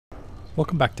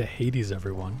Welcome back to Hades,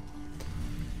 everyone.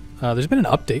 There's been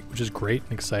an update, which is great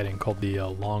and exciting, called the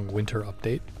Long Winter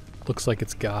Update. Looks like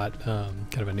it's got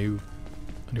kind of a new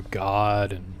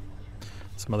god and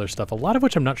some other stuff, a lot of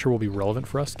which I'm not sure will be relevant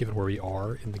for us, given where we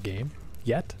are in the game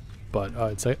yet. But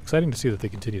it's exciting to see that they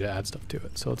continue to add stuff to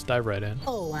it. So let's dive right in.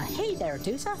 Oh, hey there,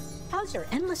 Dusa. How's your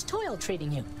endless toil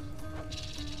treating you?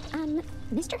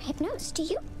 Mr. Hypnos, do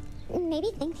you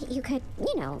maybe think that you could,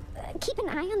 keep an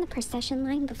eye on the procession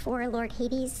line before Lord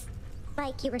Hades,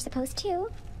 like you were supposed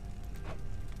to?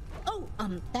 Oh,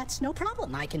 that's no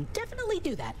problem. I can definitely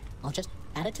do that. I'll just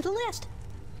add it to the list.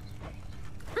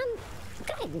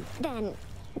 Good, then.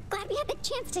 Glad we had the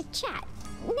chance to chat.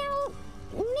 Now,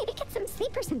 maybe get some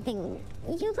sleep or something.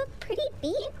 You look pretty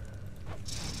beat.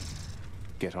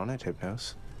 Get on it,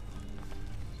 Hypnos.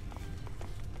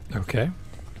 Okay.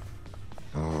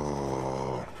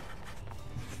 Oh.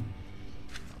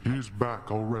 He's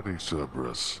back already,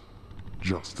 Cerberus.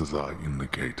 Just as I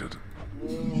indicated.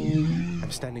 I'm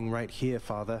standing right here,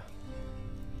 Father.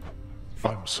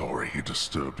 I'm sorry he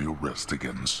disturbed your rest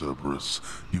again, Cerberus.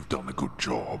 You've done a good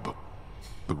job.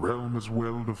 The realm is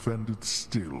well defended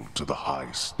still to the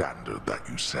high standard that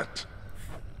you set.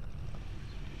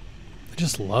 I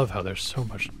just love how there's so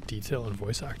much detail and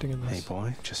voice acting in this. Hey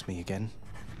boy, just me again.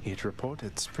 Here to report,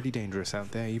 it's pretty dangerous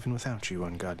out there even without you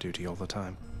on guard duty all the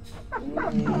time.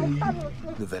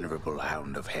 The venerable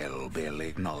Hound of Hell barely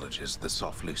acknowledges the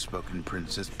softly spoken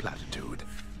prince's platitude,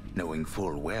 knowing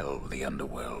full well the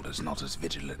underworld is not as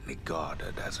vigilantly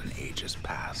guarded as in ages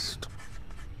past.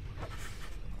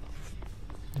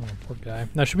 Oh, poor guy.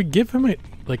 Now, should we give him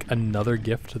another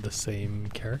gift to the same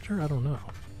character? I don't know.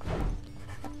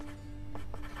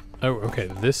 Oh,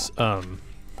 okay.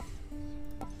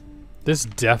 This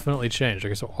definitely changed.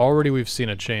 Okay, so already we've seen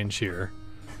a change here,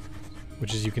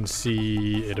 which is you can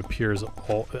see it appears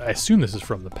all. I assume this is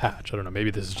from the patch. I don't know.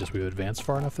 Maybe this is just we've advanced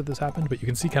far enough that this happened, but you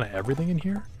can see kind of everything in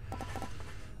here.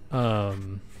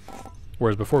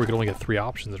 Whereas before we could only get 3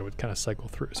 options and it would kind of cycle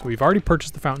through. So we've already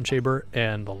purchased the Fountain Chamber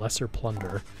and the Lesser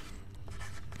Plunder.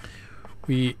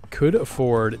 We could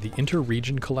afford the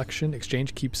Inter-Region Collection,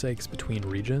 exchange keepsakes between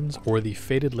regions, or the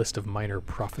Fated List of Minor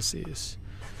Prophecies.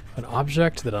 An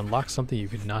object that unlocks something you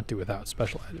could not do without.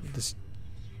 Special item.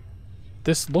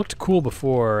 This looked cool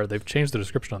before. They've changed the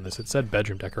description on this. It said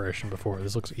bedroom decoration before.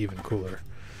 This looks even cooler.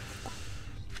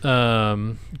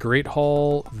 Great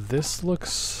Hall. This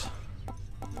looks...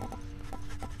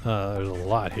 there's a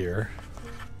lot here.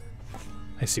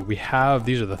 I see. We have...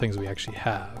 These are the things we actually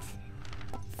have.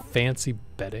 Fancy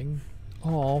bedding.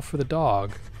 Oh, for the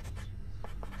dog.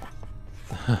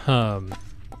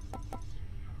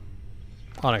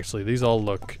 Honestly, these all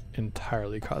look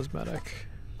entirely cosmetic.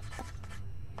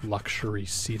 Luxury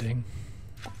seating.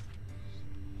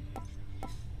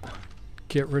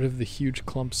 Get rid of the huge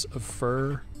clumps of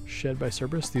fur shed by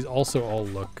Cerberus. These also all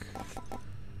look...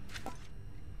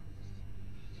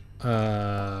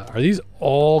 are these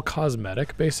all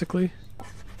cosmetic, basically?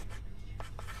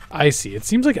 I see. It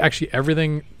seems like actually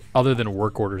everything other than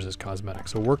work orders is cosmetic.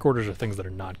 So work orders are things that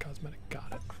are not cosmetic.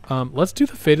 Got it. Let's do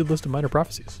the Fated List of Minor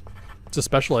Prophecies. It's a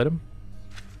special item.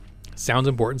 Sounds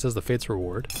important, says the Fate's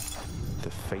Reward. The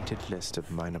Fated List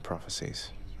of Minor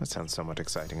Prophecies. That sounds somewhat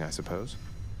exciting, I suppose.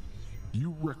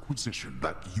 You requisition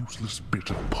that useless bit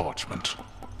of parchment.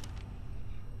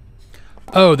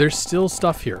 Oh, there's still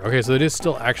stuff here. Okay, so it is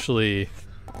still actually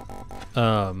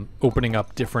opening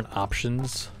up different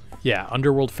options. Yeah,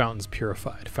 Underworld Fountains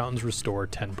Purified. Fountains Restore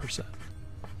 10%.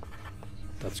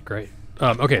 That's great.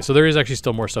 Okay, so there is actually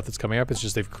still more stuff that's coming up. It's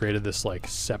just they've created this like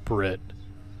separate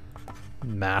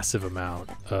massive amount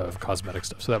of cosmetic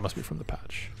stuff. So that must be from the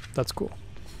patch. That's cool. All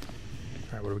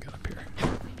right, what do we got up here?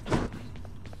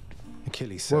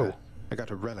 Achilles, sir. Whoa. I got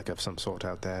a relic of some sort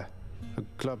out there. A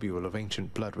globule of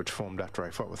ancient blood which formed after I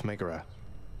fought with Megara.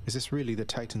 Is this really the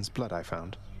Titan's blood I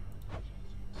found?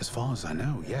 As far as I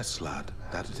know, yes, lad,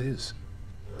 that it is.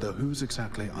 Though whose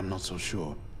exactly, I'm not so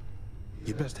sure.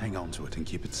 You'd best hang on to it and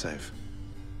keep it safe.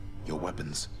 Your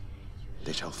weapons,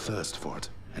 they shall thirst for it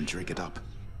and drink it up.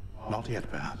 Not yet,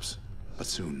 perhaps, but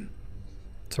soon.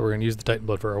 So we're going to use the Titan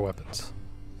blood for our weapons.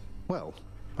 Well,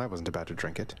 I wasn't about to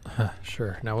drink it.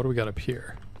 Sure. Now what do we got up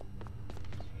here?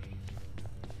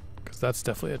 Because that's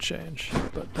definitely a change,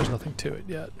 but there's nothing to it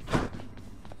yet.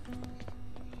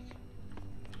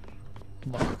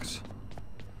 Locked.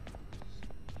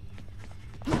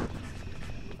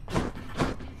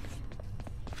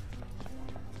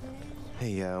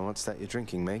 Hey, what's that you're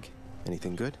drinking, Meg?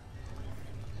 Anything good?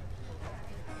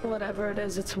 Whatever it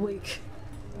is, it's weak.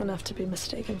 Enough to be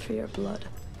mistaken for your blood.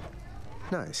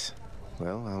 Nice.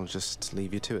 Well, I'll just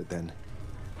leave you to it then.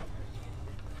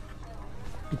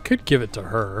 We could give it to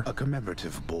her. A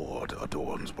commemorative board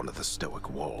adorns one of the stoic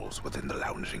walls within the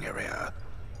lounging area,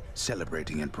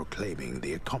 celebrating and proclaiming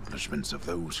the accomplishments of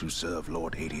those who serve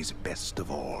Lord Hades best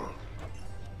of all.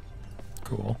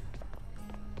 Cool.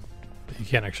 But you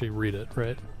can't actually read it,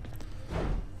 right?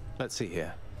 Let's see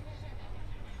here.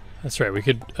 That's right. We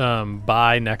could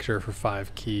buy nectar for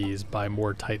 5 keys, buy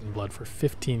more Titan blood for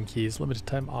 15 keys, limited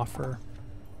time offer,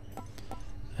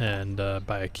 and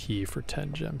buy a key for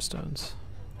 10 gemstones.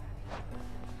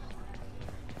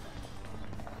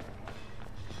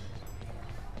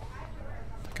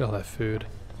 Look at all that food.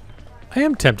 I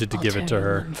am tempted to give it to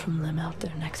her. From them out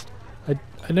there next.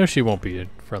 I know she won't be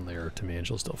friendlier to me, and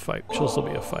she'll still fight. She'll still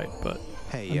be a fight, but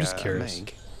Hey, I'm just curious.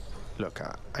 Meg, look,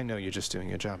 I know you're just doing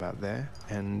your job out there,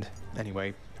 and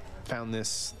anyway, found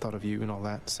this, thought of you and all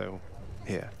that, so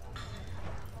here.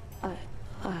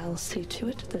 I'll see to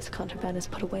it this contraband is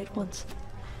put away at once.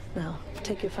 Now,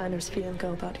 take your finder's fee and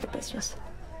go about your business.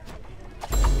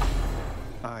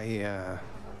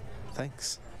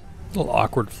 Thanks. A little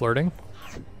awkward flirting.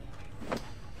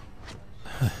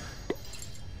 A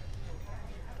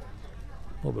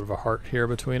little bit of a heart here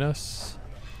between us.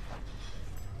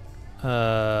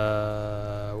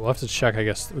 We'll have to check, I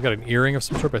guess. We got an earring of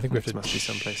some sort, but I think we have to Must be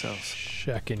someplace else.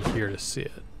 check in here to see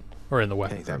it. Or in the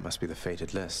weapon. Hey, that must be the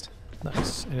fated list.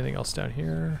 Nice. Anything else down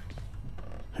here?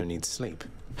 Who needs sleep?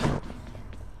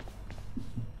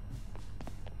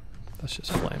 That's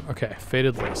just flame. Okay,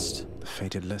 fated list. The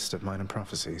fated list of minor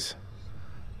prophecies.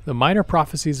 The minor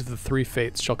prophecies of the 3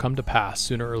 fates shall come to pass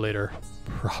sooner or later.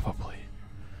 Probably.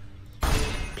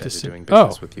 Pleasure doing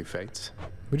business with you, fates.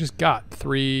 We just got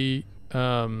 3...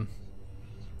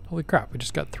 holy crap, we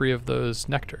just got 3 of those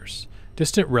nectars.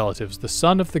 Distant relatives. The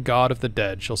son of the god of the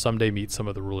dead shall someday meet some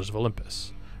of the rulers of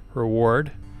Olympus.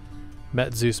 Reward.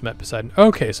 Met Zeus, met Poseidon.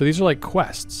 Okay, so these are like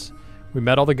quests. We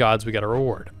met all the gods, we got a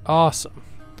reward. Awesome.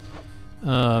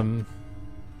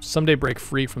 Someday break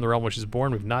free from the realm which is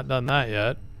born. We've not done that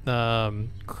yet.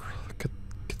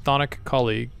 Chthonic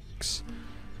colleagues.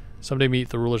 Someday meet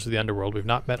the rulers of the Underworld. We've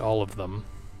not met all of them.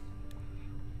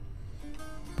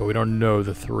 But we don't know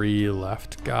the 3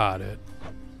 left. Got it.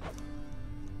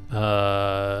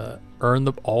 Earn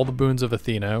all the boons of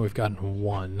Athena. We've gotten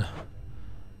 1.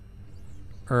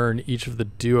 Earn each of the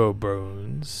duo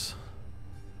boons.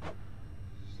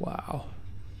 Wow.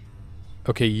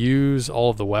 Okay, use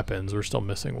all of the weapons. We're still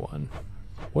missing 1.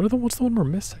 What's the one we're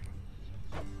missing?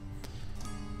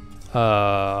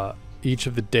 Each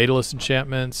of the Daedalus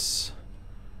enchantments.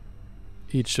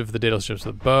 Each of the Daedalus enchantments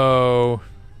for the bow.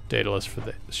 Daedalus for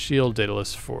the shield.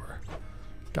 Daedalus for...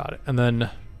 Got it. And then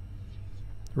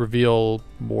reveal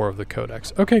more of the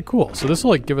codex. Okay, cool. So this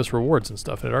will like give us rewards and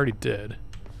stuff, and it already did.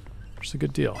 Which is a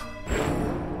good deal.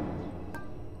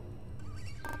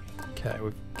 Okay,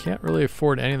 we can't really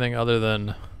afford anything other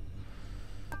than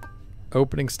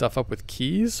opening stuff up with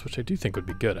keys, which I do think would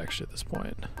be good actually at this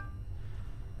point.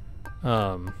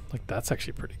 Like that's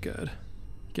actually pretty good.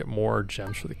 Get more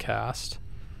gems for the cast.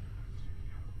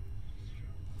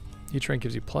 Each rank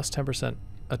gives you plus 10%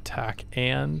 attack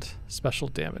and special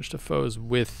damage to foes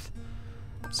with.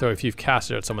 So if you've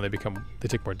casted at someone, they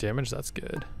take more damage. That's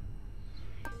good.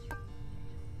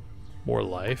 More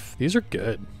life. These are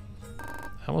good.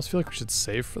 I almost feel like we should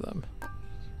save for them.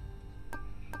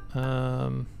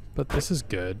 But this is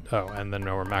good. Oh, and then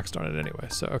no, we're maxed on it anyway.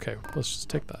 So okay, let's just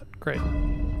take that. Great.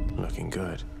 Looking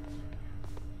good.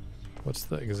 What's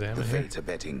the exam? The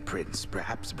fate-abetting prince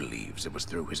perhaps believes it was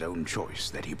through his own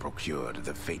choice that he procured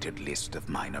the fated list of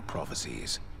minor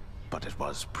prophecies, but it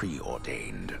was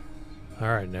preordained. All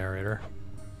right, narrator.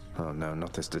 Oh no,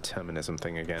 not this determinism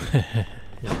thing again.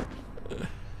 Yeah.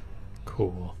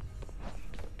 Cool.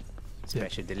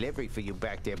 Special delivery for you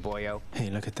back there, boyo. Hey,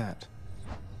 look at that.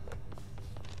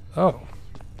 Oh,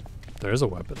 there's a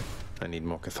weapon. I need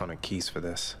more chthonic keys for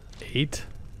this. 8.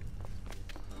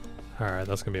 All right,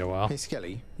 that's gonna be a while. Hey,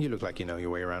 Skelly, you look like you know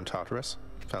your way around Tartarus.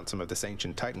 Found some of this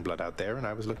ancient Titan blood out there, and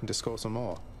I was looking to score some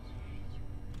more.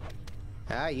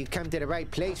 Ah, you come to the right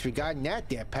place regarding that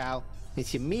there, pal.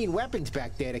 It's your mean weapons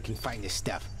back there that can find this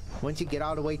stuff. Once you get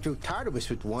all the way through Tartarus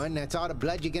with one, that's all the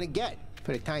blood you're gonna get.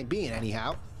 For the time being,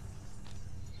 anyhow.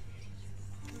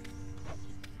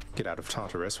 Get out of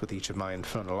Tartarus with each of my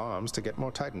infernal arms to get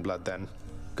more Titan blood then.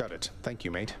 Got it. Thank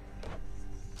you, mate.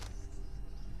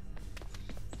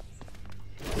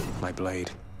 My blade.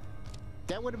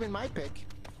 That would have been my pick.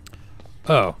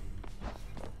 Oh.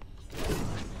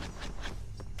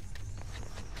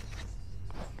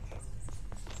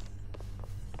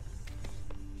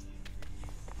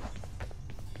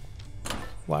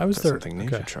 Why was That's there something new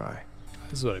to try?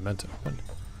 This is what I meant to open.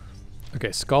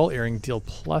 Okay, skull earring deal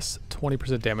plus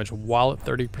 20% damage while at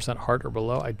 30% heart or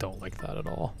below. I don't like that at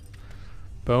all.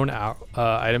 Bone out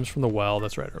items from the well,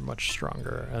 that's right, are much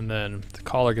stronger. And then the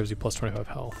collar gives you plus 25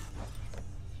 health.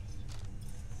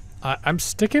 I'm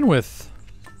sticking with,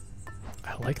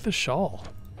 I like the shawl.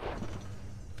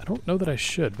 I don't know that I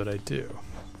should, but I do.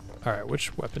 All right,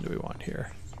 which weapon do we want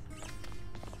here?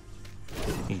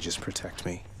 You just protect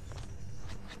me.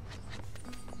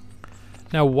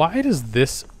 Now, why do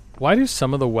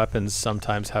some of the weapons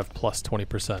sometimes have plus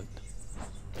 20%?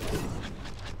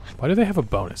 Why do they have a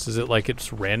bonus? Is it like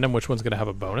it's random which one's going to have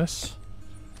a bonus?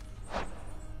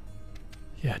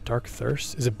 Yeah, Dark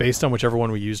Thirst. Is it based on whichever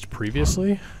one we used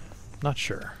previously? Not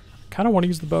sure. Kind of want to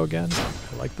use the bow again.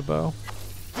 I like the bow.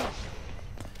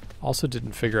 Also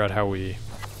didn't figure out how we...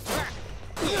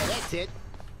 That's it.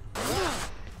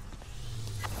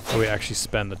 how we actually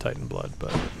spend the Titan blood,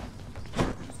 but...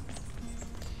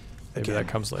 maybe that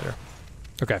comes later.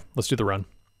 Okay, let's do the run.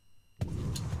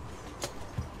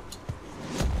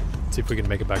 See if we can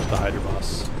make it back to the Hydra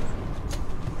boss.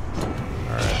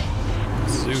 Alright.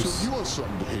 Zeus. So you are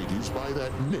summoned to Hades by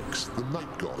that Nyx, the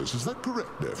night goddess. Is that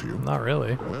correct, nephew? Not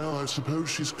really. Well, I suppose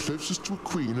she's closest to a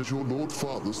queen as your lord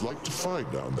fathers like to find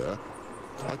down there.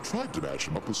 I tried to match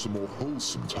him up with some more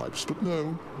wholesome types, but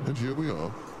no. And here we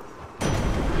are.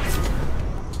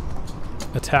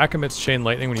 Attack emits chain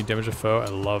lightning when you damage a foe. I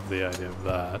love the idea of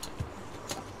that.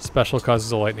 Special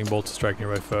causes a lightning bolt to strike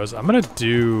nearby foes. I'm gonna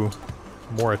do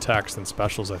more attacks than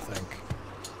specials, I think.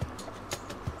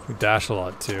 We dash a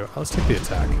lot too. Let's take the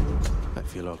attack. I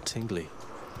feel all tingly.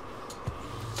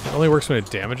 It only works when it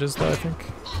damages, though, I think.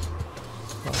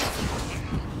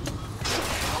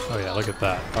 Oh yeah, look at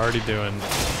that. Already doing...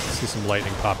 see some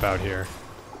lightning pop out here.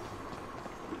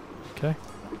 Okay.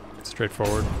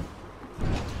 Straightforward.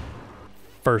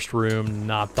 First room,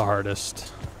 not the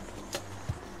hardest.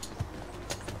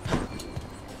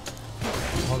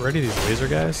 Already these laser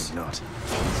guys? Not.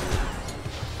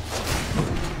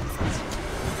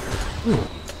 Ooh,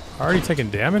 already taking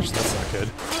damage? That's not good.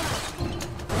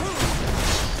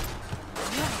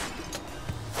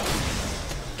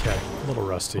 Okay, a little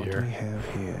rusty What do here. we have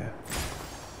here?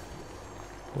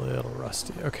 Little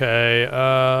rusty. Okay,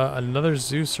 another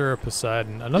Zeus or a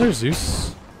Poseidon. Another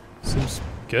Zeus seems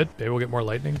good. Maybe we'll get more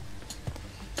lightning.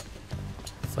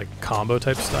 It's like combo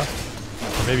type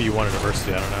stuff. Or maybe you want a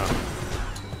diversity, I don't know.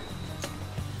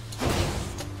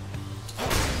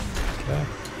 Okay.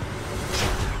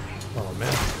 Oh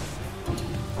man.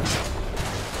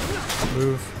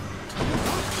 Move.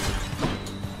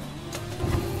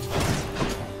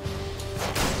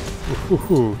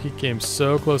 Ooh, he came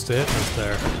so close to hitting us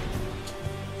there.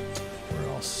 Where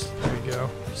else? There you go.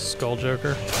 Skull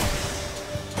Joker.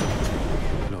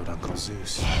 Lord Uncle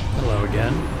Zeus. Hello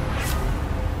again.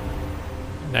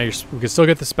 Now we can still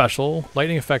get the special.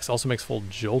 Lightning effects also makes full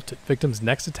jolt. Victim's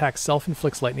next attack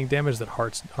self-inflicts lightning damage that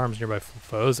harms nearby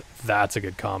foes. That's a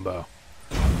good combo.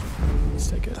 Let's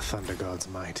take it. The Thunder God's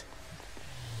might.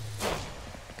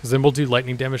 Because then we'll do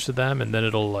lightning damage to them, and then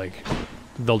it'll like...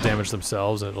 they'll damage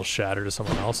themselves, and it'll shatter to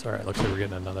someone else. Alright, looks like we're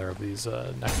getting another of these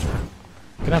next turn.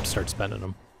 Gonna have to start spending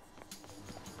them.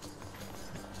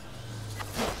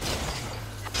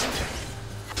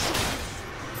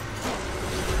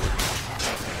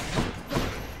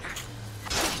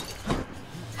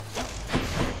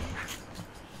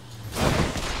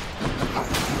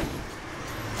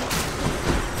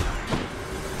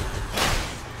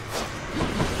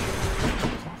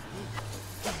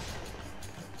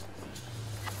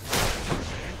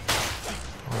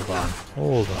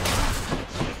 Hold on.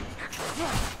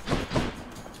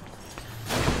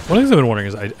 One of the things I've been wondering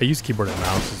is I use keyboard and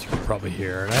mouse, as you can probably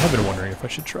hear, and I have been wondering if I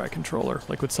should try controller.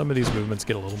 Like, would some of these movements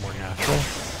get a little more natural?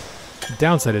 The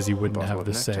downside is you wouldn't have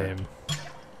the same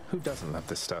Who doesn't love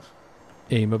this stuff?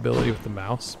 aim ability with the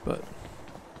mouse, but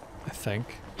I think.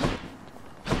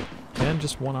 And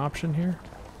just one option here.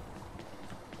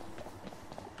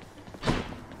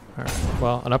 Alright,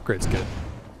 well, an upgrade's good.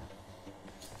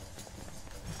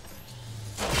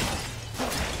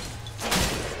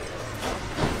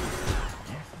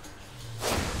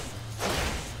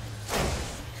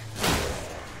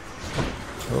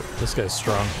 Oh, this guy's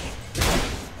strong.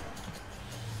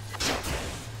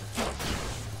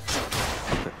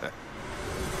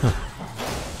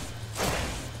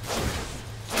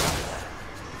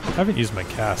 I haven't used my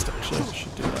cast, actually. I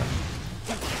should do that.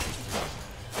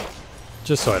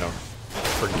 Just so I don't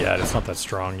forget. It's not that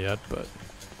strong yet, but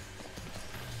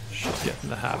should get in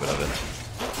the habit of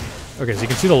it. Okay, so you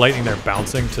can see the lightning there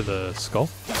bouncing to the skull.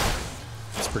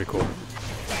 That's pretty cool.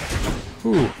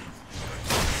 Ooh.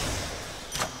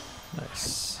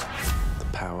 Nice. The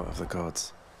power of the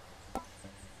gods.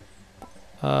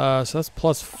 So that's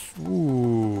plus.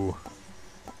 Ooh.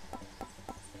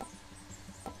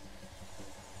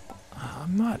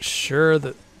 I'm not sure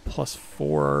that plus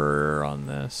 4 on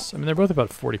this. I mean, they're both about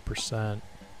 40%.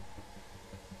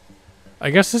 I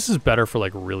guess this is better for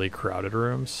like really crowded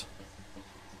rooms.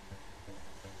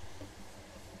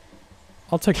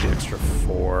 I'll take the extra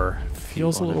 4.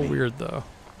 Feels a little weird though.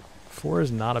 4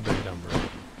 is not a big number.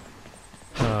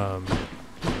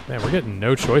 Man, we're getting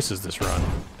no choices this run.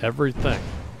 Everything.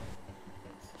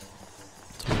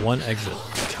 It's one exit.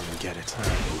 Come and get it.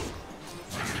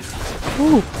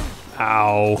 Ooh.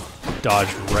 Ow.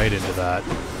 Dodged right into that.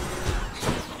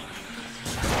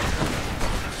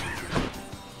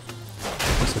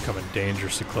 Also coming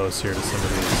dangerously close here to some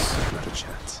of these. Not a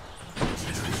chance.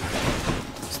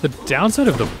 So the downside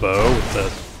of the bow with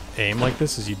the aim like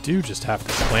this is you do just have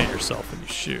to plant yourself when you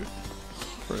shoot.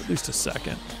 For at least a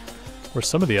second. Where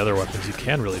some of the other weapons you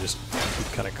can really just keep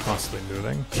kind of constantly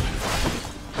moving.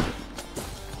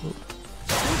 Ooh.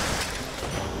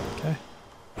 Okay.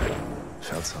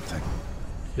 Felt something.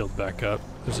 Healed back up.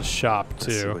 There's a shop too.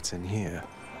 Let's see what's in here.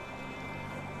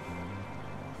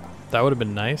 That would have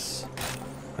been nice.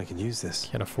 I can use this.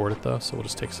 Can't afford it though, so we'll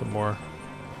just take some more.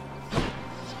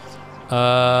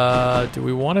 Do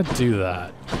we want to do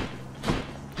that?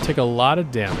 Take a lot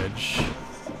of damage.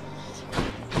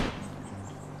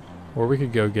 Or we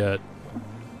could go get...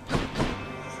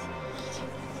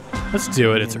 Let's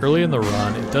do it. It's early in the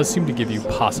run. It does seem to give you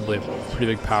possibly a pretty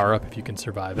big power-up if you can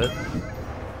survive it.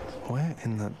 Where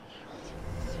in the...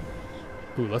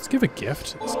 Ooh, let's give a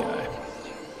gift to this guy.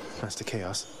 Master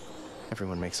Chaos,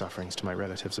 everyone makes offerings to my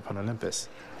relatives upon Olympus.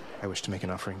 I wish to make an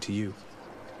offering to you.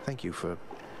 Thank you for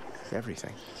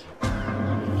everything. How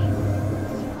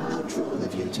droll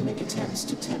of you to make attempts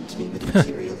to tempt me with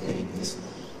material things.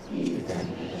 You then,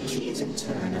 please in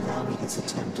turn allow me this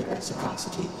attempt at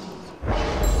reciprocity.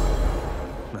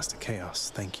 Master Chaos,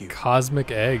 thank you.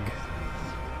 Cosmic egg.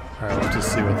 Alright, we'll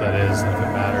just see what that is and if it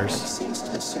I matters. sensed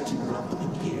a certain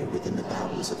rumbling here within the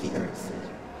bowels of the earth.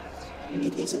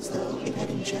 It is as though it had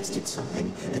ingested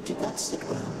something that did not sit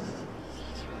well.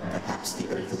 Perhaps the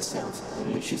earth itself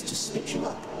wishes to spit you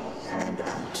up and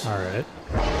out. Alright.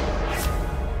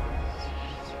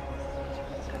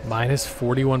 Minus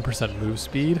 41% move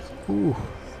speed. Ooh.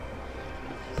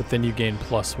 But then you gain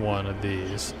 +1 of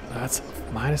these. That's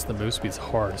minus the move speed's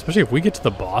hard. Especially if we get to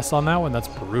the boss on that one, that's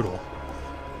brutal.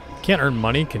 Can't earn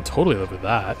money, can totally live with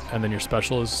that. And then your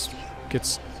special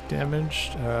gets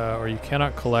damaged. Or you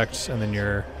cannot collect, and then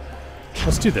your...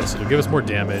 Let's do this. It'll give us more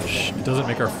damage. It doesn't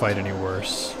make our fight any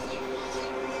worse.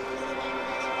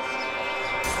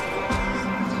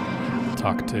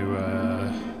 Talk to,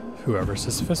 whoever.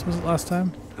 Sisyphus was it last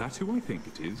time? That's who I think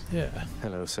it is. Yeah.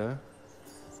 Hello, sir.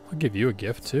 I'll give you a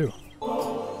gift, too.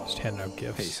 Just handing out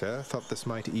gifts. Hey, sir. Thought this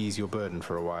might ease your burden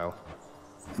for a while.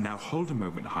 Now hold a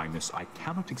moment, Highness. I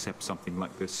cannot accept something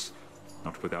like this.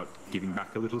 Not without giving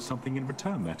back a little something in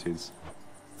return, that is.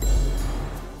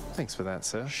 Thanks for that,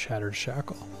 sir. Shattered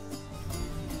shackle.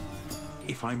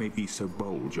 If I may be so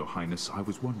bold, Your Highness, I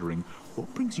was wondering,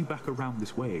 what brings you back around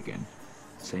this way again?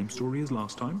 Same story as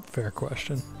last time? Fair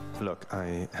question. Look,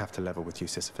 I have to level with you,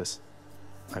 Sisyphus.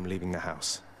 I'm leaving the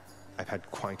house. I've had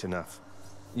quite enough.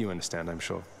 You understand, I'm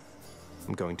sure.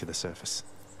 I'm going to the surface.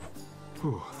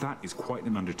 Oh, that is quite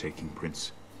an undertaking,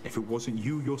 Prince. If it wasn't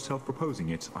you yourself proposing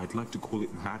it, I'd like to call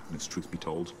it madness, truth be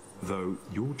told. Though,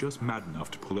 you're just mad enough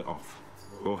to pull it off.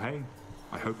 Well, hey,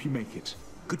 I hope you make it.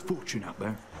 Good fortune out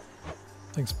there.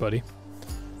 Thanks, buddy.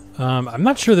 I'm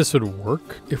not sure this would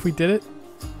work if we did it.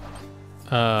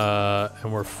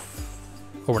 And we're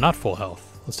not full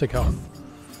health. Let's take health.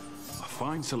 A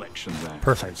fine selection there.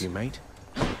 Perfect. Thank you, mate.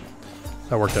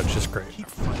 That worked out just great. Keep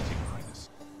fighting, Highness.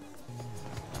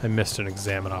 I missed an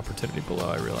examine opportunity below,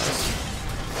 I realized.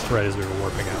 Right as we were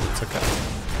warping out. It's okay.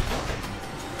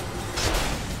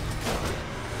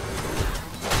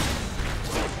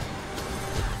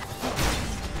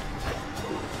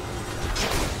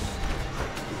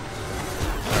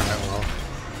 Alright, well.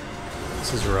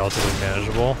 This is relatively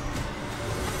manageable.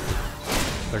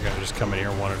 They're gonna just come in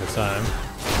here one at a time.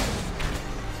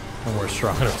 And we're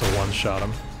strong enough to one-shot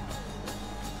them.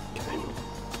 Okay.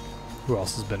 Who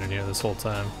else has been in here this whole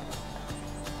time?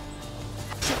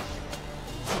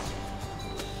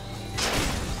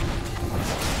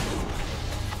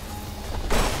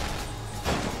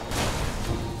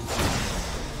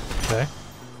 Okay.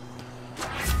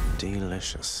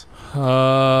 Delicious.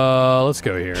 Let's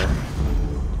go here.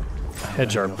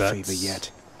 Hedge our No bets. favor yet.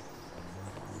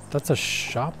 That's a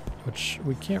shop, which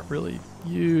we can't really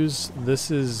use.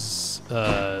 This is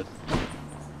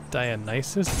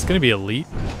Dionysus. It's gonna be elite,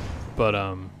 but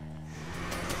I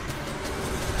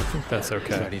think that's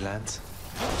okay. Ready, lads?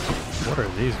 What are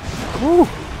these? Woo!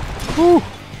 Woo!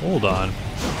 Hold on.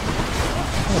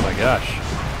 Oh my gosh.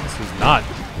 This is not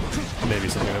maybe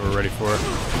something that we're ready for.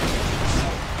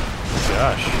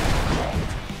 Gosh.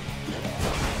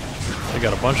 They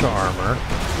got a bunch of armor.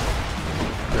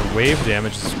 Their wave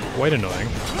damage is quite annoying.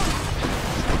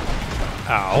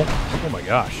 Ow. Oh my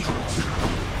gosh.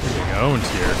 We're getting owned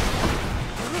here.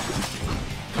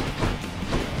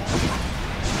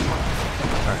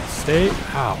 Alright, stay.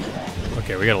 Ow.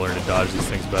 Okay, we gotta learn to dodge these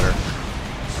things better.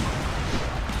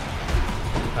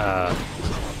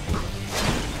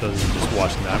 Those of you just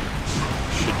watching that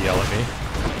should yell at me.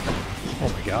 Oh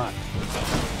my god.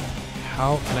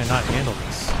 How can I not handle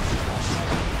this?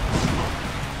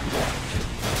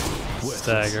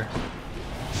 Stagger.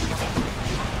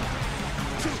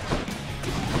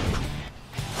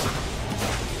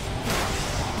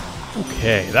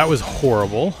 Okay, that was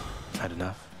horrible. Had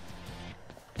enough.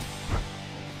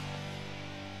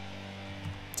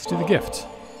 Let's do the gift.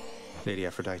 Lady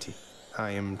Aphrodite,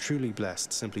 I am truly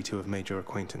blessed simply to have made your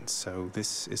acquaintance, so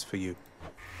this is for you.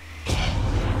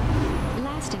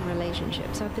 Lasting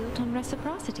relationships are built on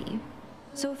reciprocity.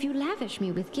 So if you lavish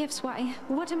me with gifts, why,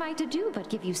 what am I to do but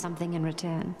give you something in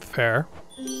return? Fair.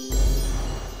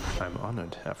 I'm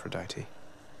honored, Aphrodite.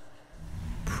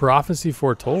 Prophecy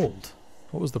foretold.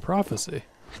 What was the prophecy?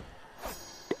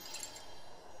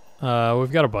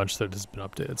 We've got a bunch that has been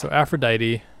updated. So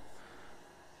Aphrodite,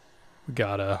 we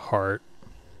got a heart.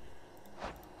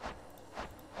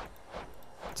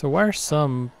 So why are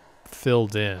some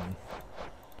filled in?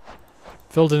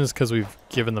 Filled in is because we've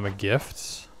given them a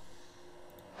gift.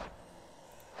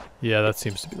 Yeah, that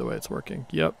seems to be the way it's working.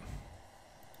 Yep.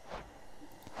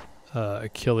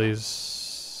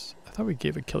 Achilles. I thought we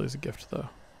gave Achilles a gift though.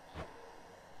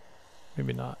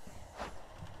 Maybe not.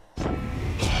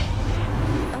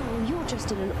 Oh, you're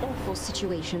just in an awful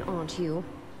situation, aren't you?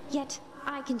 Yet,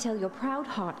 I can tell your proud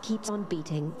heart keeps on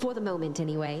beating, for the moment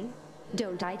anyway.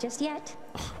 Don't I just yet?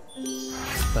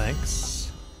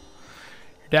 Thanks.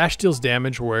 Your dash deals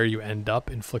damage where you end up,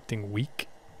 inflicting weak.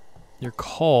 Your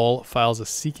call files a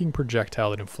seeking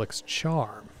projectile that inflicts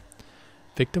charm.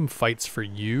 Victim fights for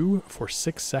you for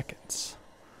 6 seconds.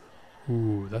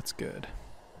 Ooh, that's good.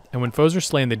 And when foes are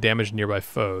slain, they damage nearby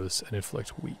foes and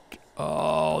inflict weak.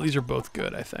 Oh, these are both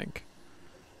good, I think.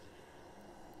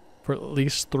 For at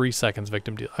least 3 seconds,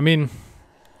 victim deal. I mean,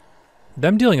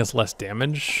 them dealing us less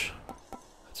damage,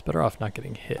 it's better off not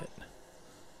getting hit.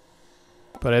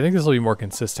 But I think this will be more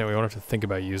consistent. We won't have to think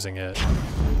about using it.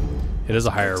 It is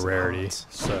a higher rarity,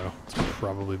 so it's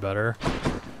probably better.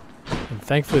 And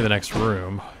thankfully the next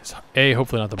room is, A,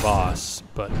 hopefully not the boss,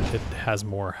 but it has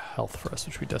more health for us,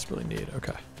 which we desperately need.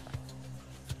 Okay.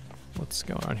 What's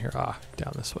going on here? Ah,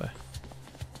 down this way.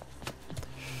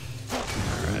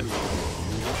 Alright.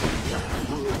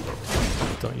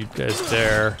 Don't you guys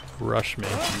dare rush me.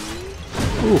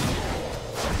 Ooh.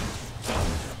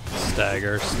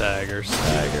 Stagger, stagger,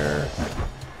 stagger.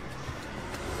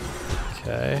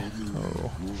 Okay.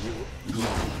 Oh.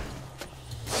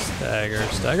 Stagger,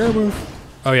 stagger, move.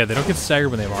 Oh yeah, they don't get staggered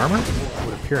when they have armor? It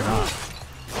would appear not.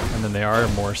 And then they are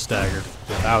more staggered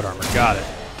without armor. Got it.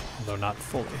 Although not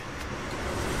fully.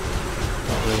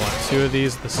 Don't really want 2 of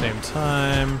these at the same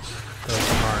time.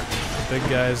 Those aren't the big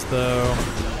guys though.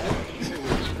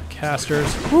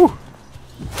 Casters. Woo!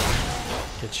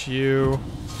 Get you.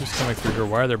 Who's coming through here?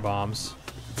 Why are there bombs?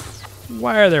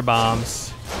 Why are there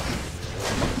bombs?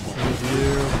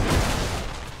 You.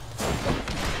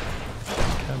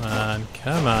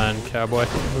 Come on, cowboy.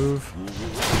 Move.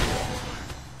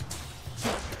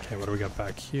 Okay, what do we got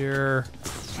back here?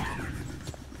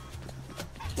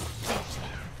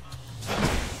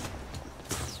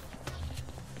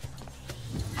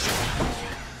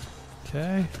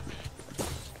 Okay.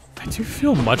 I do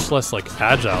feel much less like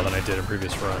agile than I did in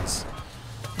previous runs.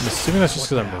 I'm assuming that's just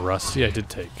because I'm rusty. I did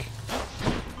take...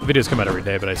 The videos come out every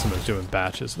day, but I sometimes do in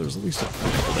batches, so there was at least a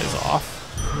couple days off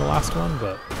from the last one,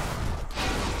 but...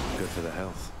 Good for the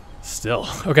health. Still.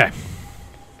 Okay.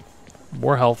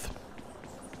 More health.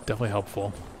 Definitely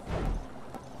helpful.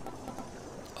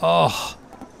 Oh.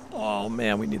 Oh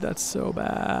man, we need that so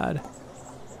bad.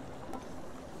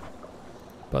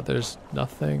 But there's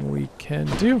nothing we can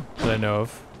do that I know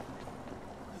of.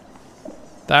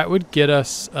 That would get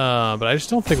us, but I just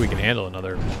don't think we can handle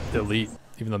another elite,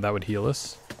 even though that would heal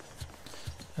us.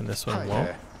 And this one won't.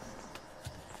 There.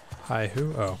 Hi,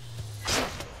 who? Oh.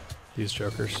 These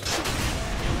jokers.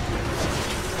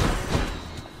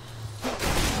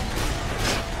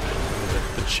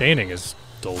 The chaining is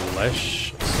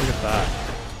delicious. Look at that.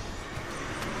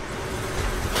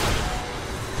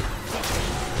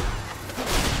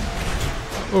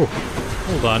 Oh,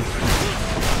 hold on.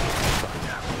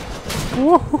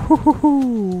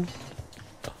 Woohoo!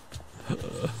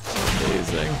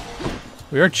 Amazing.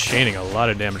 We are chaining a lot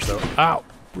of damage though. Ow!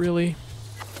 Really?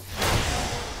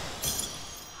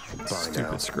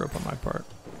 Stupid screw up on my part.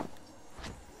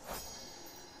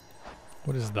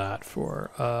 What is that for?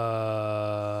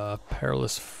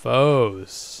 Perilous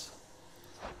foes.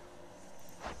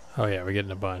 Oh yeah, we're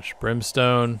getting a bunch.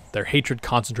 Brimstone. Their hatred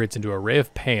concentrates into a ray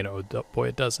of pain. Oh boy,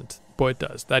 it doesn't. Boy, it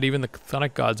does. That even the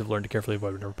chthonic gods have learned to carefully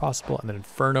avoid whenever possible. And then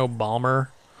Inferno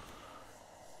Balmer.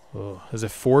 Oh, as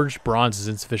if forged bronze is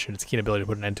insufficient, its keen ability to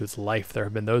put an end to its life, there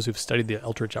have been those who've studied the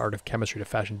eldritch art of chemistry to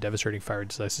fashion devastating fire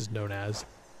devices known as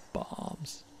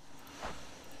bombs.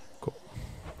 Cool.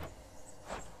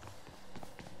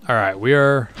 Alright, we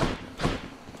are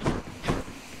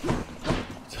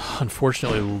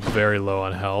unfortunately very low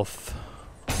on health.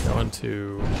 Going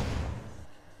to...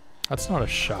 That's not a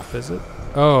shop, is it?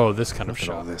 Oh, this kind of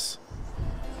shop. All this.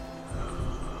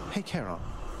 Hey, Charon.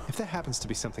 If there happens to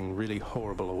be something really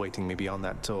horrible awaiting me beyond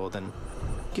that door, then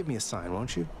give me a sign,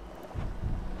 won't you?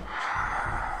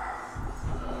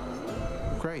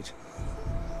 Great.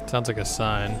 Sounds like a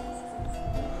sign.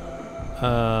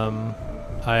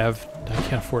 I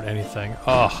can't afford anything.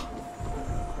 Oh.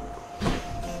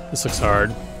 This looks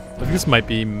hard. I think this might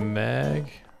be Meg.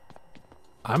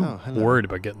 I'm worried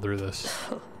about getting through this.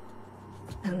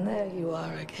 And there you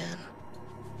are again.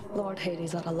 Lord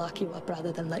Hades ought to lock you up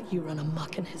rather than let you run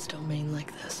amok in his domain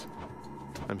like this.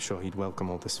 I'm sure he'd welcome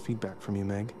all this feedback from you,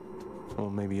 Meg.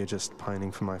 Or maybe you're just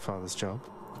pining for my father's job.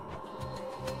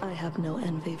 I have no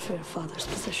envy for your father's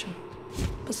position.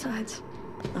 Besides,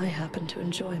 I happen to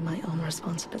enjoy my own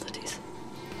responsibilities.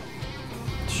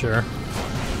 Sure.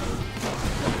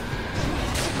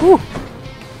 Woo!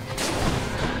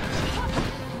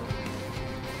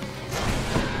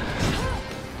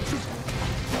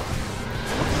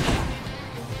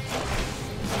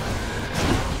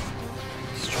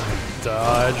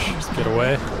 Dodge, just get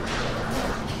away.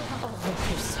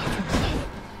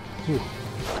 Ooh.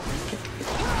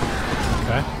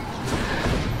 Okay.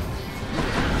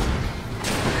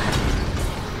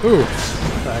 Ooh,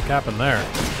 what the heck happened there?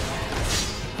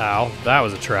 Ow, that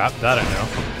was a trap, that I know.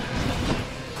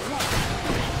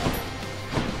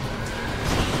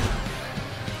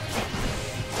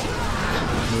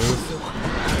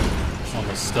 Move.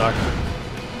 Almost stuck.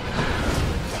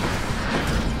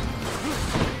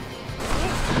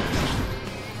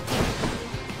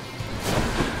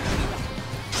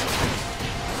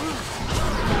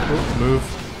 Move.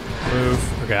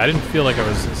 Okay, I didn't feel like I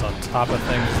was on top of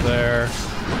things there.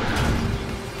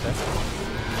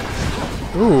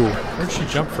 Okay. Ooh, where'd she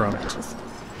jump from?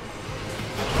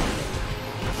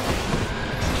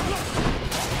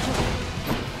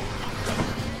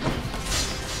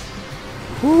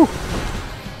 Woo!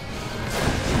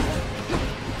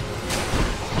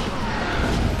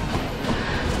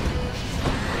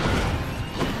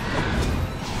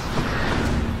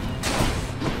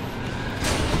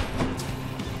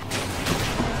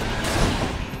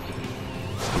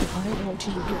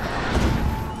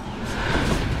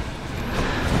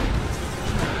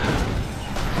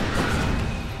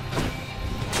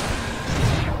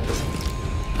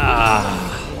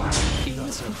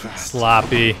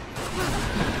 Sloppy.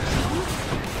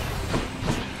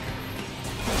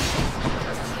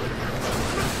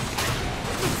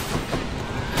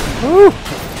 Woo!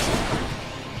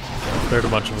 Cleared a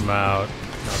bunch of them out.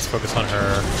 Now let's focus on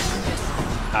her.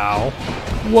 Ow.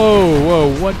 Whoa,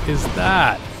 whoa, what is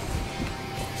that?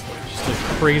 Just a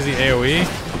crazy AoE?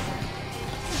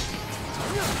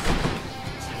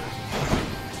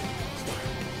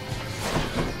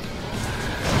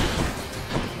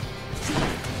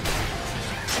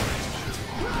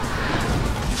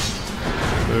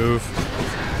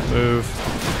 Move.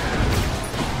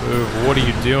 What are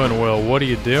you doing, Will? What are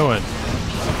you doing?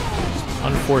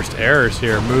 Unforced errors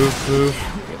here. Move.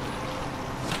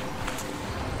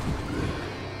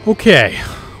 Okay,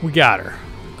 we got her.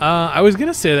 I was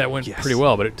gonna say that went pretty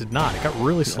well, but it did not. It got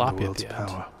really sloppy at the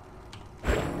end.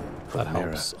 That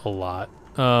helps a lot.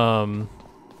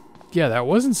 Yeah, that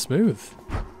wasn't smooth.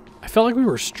 I felt like we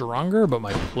were stronger, but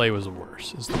my play was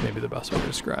worse, is maybe the best way to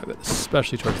describe it,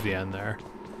 especially towards the end there.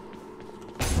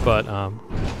 But,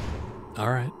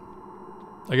 alright.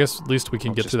 I guess at least we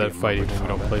can get to that fight even if we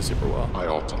don't play super well. I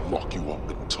ought to lock you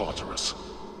up in Tartarus.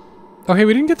 Okay,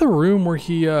 we didn't get the room where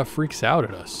he freaks out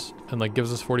at us and like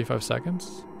gives us 45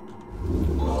 seconds.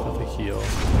 Have to heal.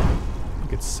 We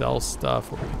could sell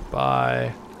stuff, what we could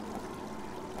buy.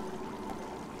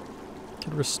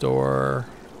 Could restore.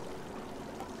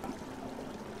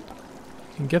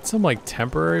 can get some like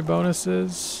temporary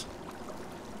bonuses.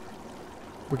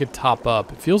 We could top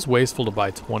up. It feels wasteful to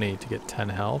buy 20 to get 10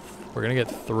 health. We're gonna get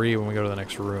 3 when we go to the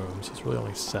next room, so it's really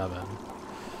only 7.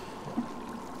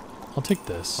 I'll take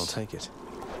this. I'll take it.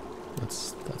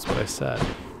 That's what I said.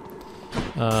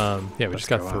 Yeah, we just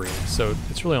got 3, so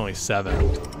it's really only 7.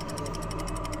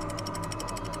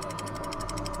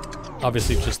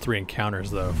 Obviously just 3 encounters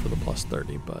though for the plus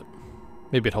 30, but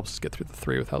maybe it helps us get through the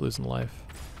 3 without losing life.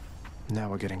 Now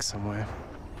we're getting somewhere.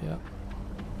 Yeah.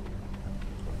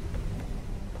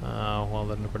 Well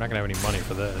then we're not gonna have any money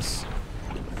for this.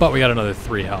 But we got another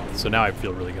 3 health, so now I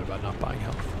feel really good about not buying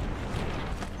health.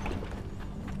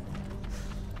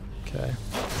 Okay.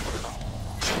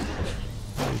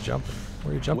 Where are you jumping?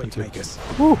 Where are you jumping to?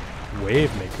 Woo!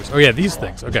 Wave makers. Oh yeah, these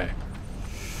things. Okay.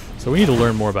 So we need to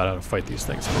learn more about how to fight these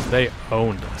things, because they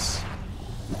owned us.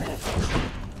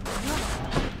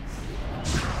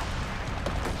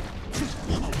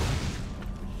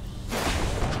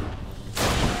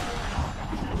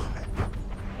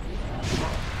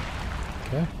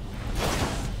 Okay.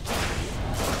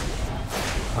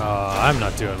 I'm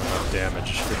not doing enough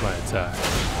damage with my attack.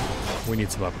 We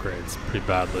need some upgrades pretty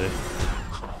badly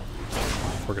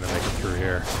if we're gonna make it through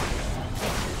here.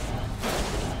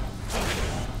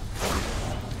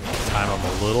 Time them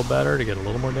a little better to get a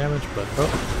little more damage, but oh,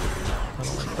 I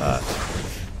don't like that.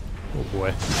 Oh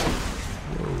boy.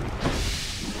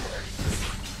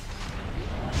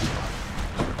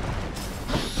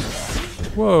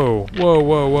 Whoa. Whoa,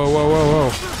 whoa, whoa, whoa, whoa,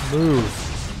 whoa. Move.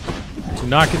 Do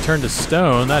not get turned to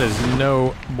stone. That is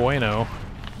no bueno.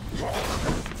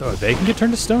 Oh, they can get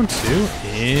turned to stone too?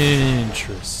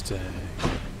 Interesting.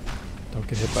 Don't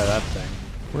get hit by that thing.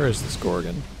 Where is this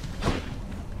Gorgon?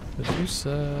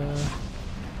 Medusa.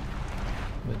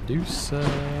 Medusa.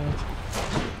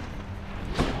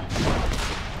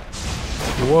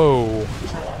 Whoa.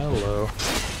 Hello.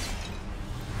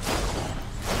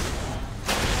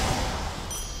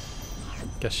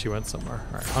 Guess she went somewhere.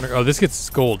 Alright, 100. Oh, this gets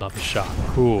gold, not the shop.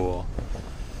 Cool.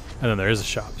 And then there is a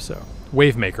shop, so.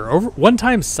 Wavemaker. Over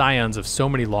one-time scions of so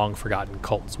many long-forgotten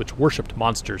cults, which worshipped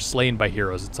monsters slain by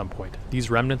heroes at some point.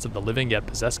 These remnants of the living yet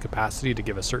possess capacity to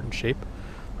give a certain shape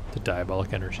to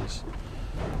diabolic energies.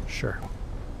 Sure.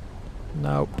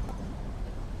 Nope.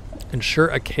 Ensure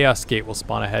a chaos gate will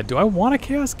spawn ahead. Do I want a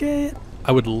chaos gate?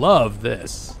 I would love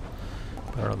this,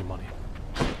 but I don't have the money.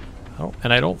 Oh,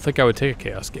 and I don't think I would take a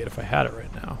chaos gate if I had it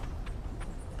right now.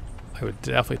 I would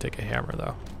definitely take a hammer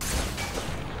though.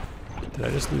 Did I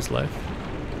just lose life?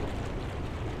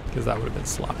 Because that would have been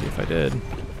sloppy if I did.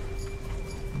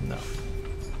 No.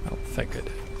 I don't think I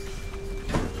did.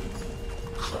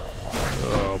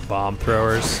 Oh, bomb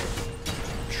throwers.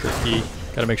 Tricky.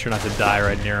 Gotta make sure not to die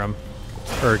right near them.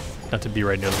 Or not to be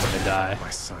right near them when they die. My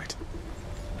sight.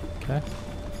 Okay.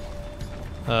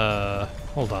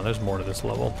 Hold on, there's more to this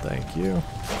level. Thank you.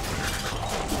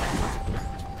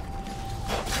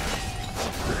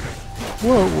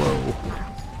 Whoa, whoa.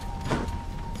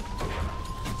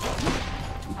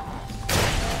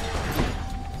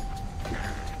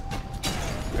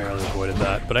 Barely avoided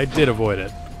that, but I did avoid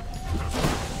it.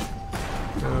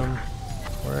 Boom.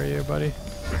 Where are you, buddy?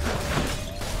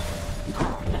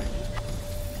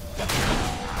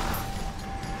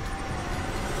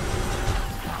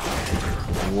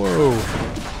 Whoa.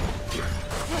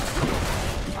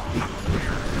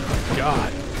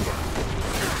 God.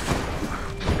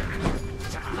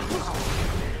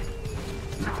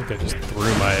 I think I just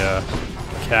threw my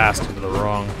cast into the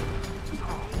wrong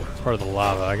part of the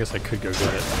lava. I guess I could go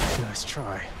get it. Nice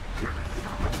try.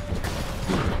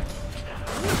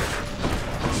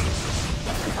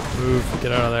 Move,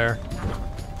 get out of there.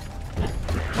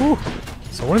 Whew.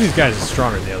 So one of these guys is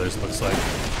stronger than the others, it looks like.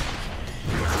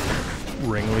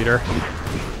 Ringleader.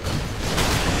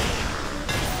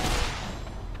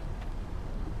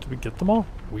 Did we get them all?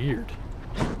 Weird.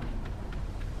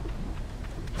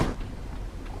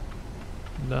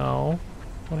 No.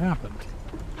 What happened?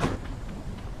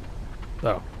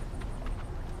 Oh.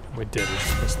 We did. We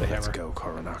just missed the hammer. Let's go,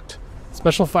 Coronact.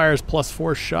 Special fires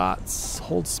 +4 shots.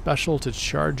 Hold special to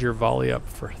charge your volley up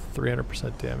for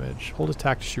 300% damage. Hold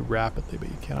attack to shoot rapidly, but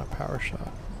you cannot power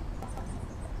shot.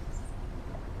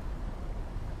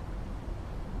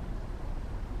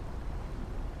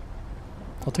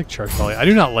 I'll take charge volley. I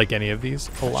do not like any of these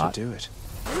a lot. Do it.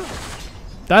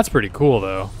 That's pretty cool,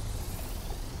 though.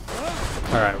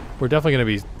 All right, we're definitely gonna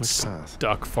be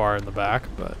stuck far in the back,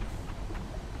 but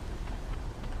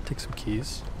take some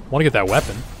keys. Want to get that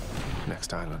weapon.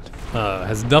 Next island.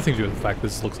 Has nothing to do with the fact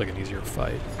this looks like an easier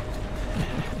fight.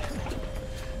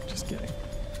 Just kidding.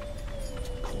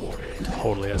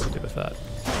 Totally has to do with that.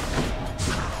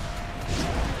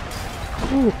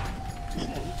 Ooh.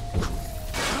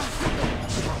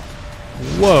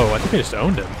 Whoa, I think I just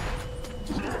owned him.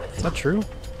 Is that true?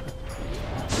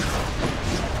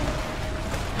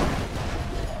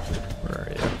 Where are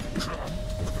you?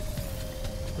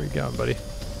 Where you going, buddy?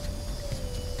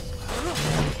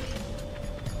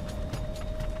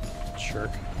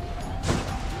 Jerk.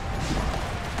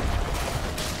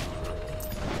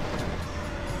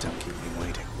 Don't keep me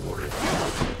waiting.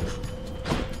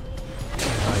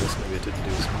 I guess maybe it didn't do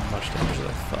as much damage as I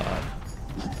thought.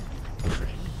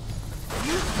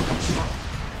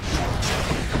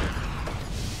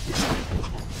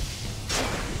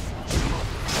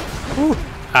 Ooh.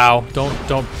 Ow! Don't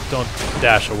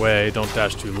dash away. Don't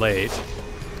dash too late.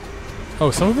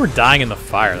 Oh, some of them are dying in the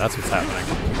fire. That's what's happening.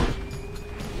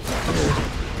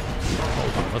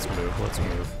 Hold on. Let's move. Let's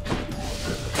move.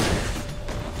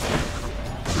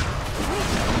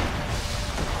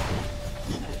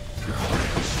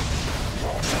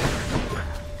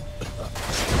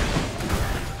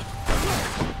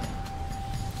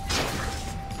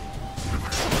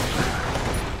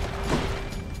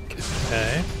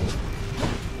 Okay.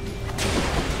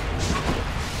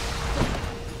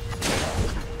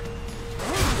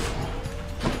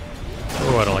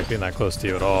 Oh, I don't like being that close to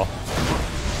you at all.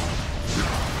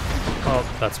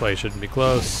 Oh, that's why you shouldn't be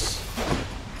close.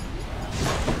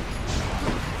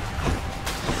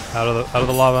 Out of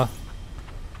the lava.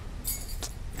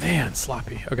 Man,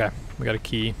 sloppy. Okay, we got a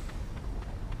key.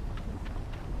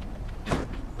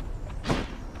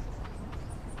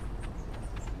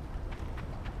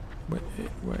 Wait,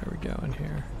 where are we going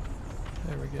here?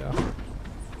 There we go.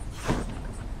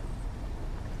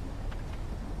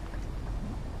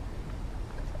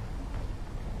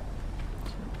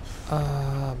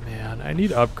 Man, I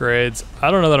need upgrades. I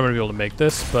don't know that I'm going to be able to make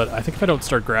this, but I think if I don't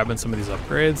start grabbing some of these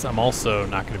upgrades, I'm also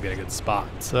not going to be in a good spot.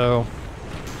 So,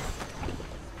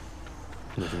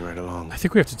 Moving right along. I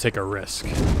think we have to take a risk.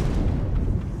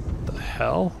 The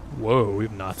hell? Whoa,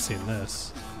 we've not seen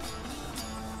this.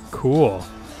 Cool.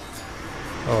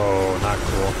 Oh, not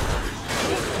cool.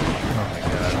 Oh my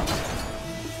god.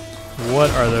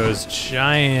 What are those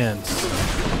giant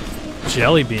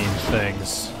jelly bean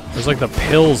things? There's like the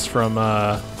pills from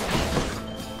that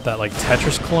like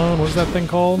Tetris clone. What was that thing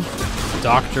called?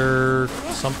 Dr.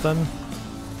 something?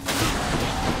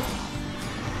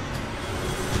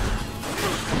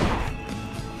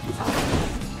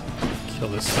 Kill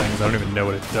this thing. I don't even know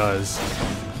what it does.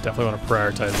 Definitely want to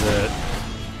prioritize it.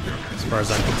 As far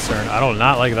as I'm concerned. I don't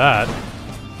not like that.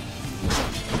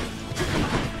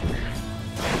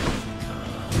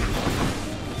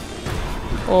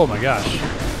 Oh my gosh.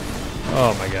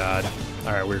 Oh my god.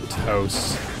 Alright, we're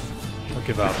toast. Don't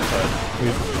give up, but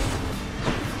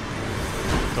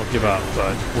don't give up,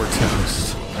 but we're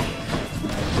toast.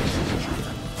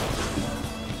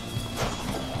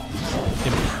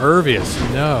 Impervious.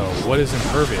 No. What is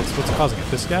impervious? What's causing it?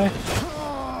 This guy?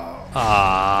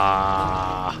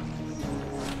 Ah.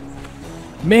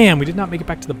 Man, we did not make it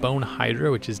back to the Bone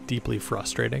Hydra, which is deeply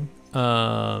frustrating.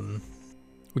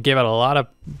 We gave out a lot of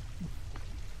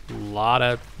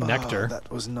nectar. Oh,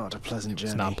 that was not a pleasant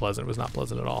journey. It's not pleasant. It was not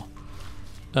pleasant at all.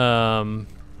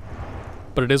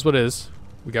 But it is what it is.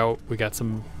 We got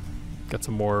some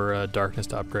more darkness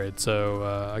to upgrade. So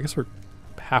I guess we're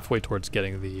halfway towards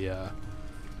getting the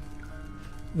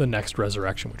next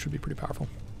resurrection, which would be pretty powerful.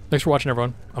 Thanks for watching,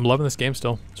 everyone. I'm loving this game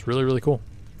still. It's really, really cool.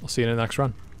 I'll see you in the next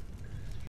run.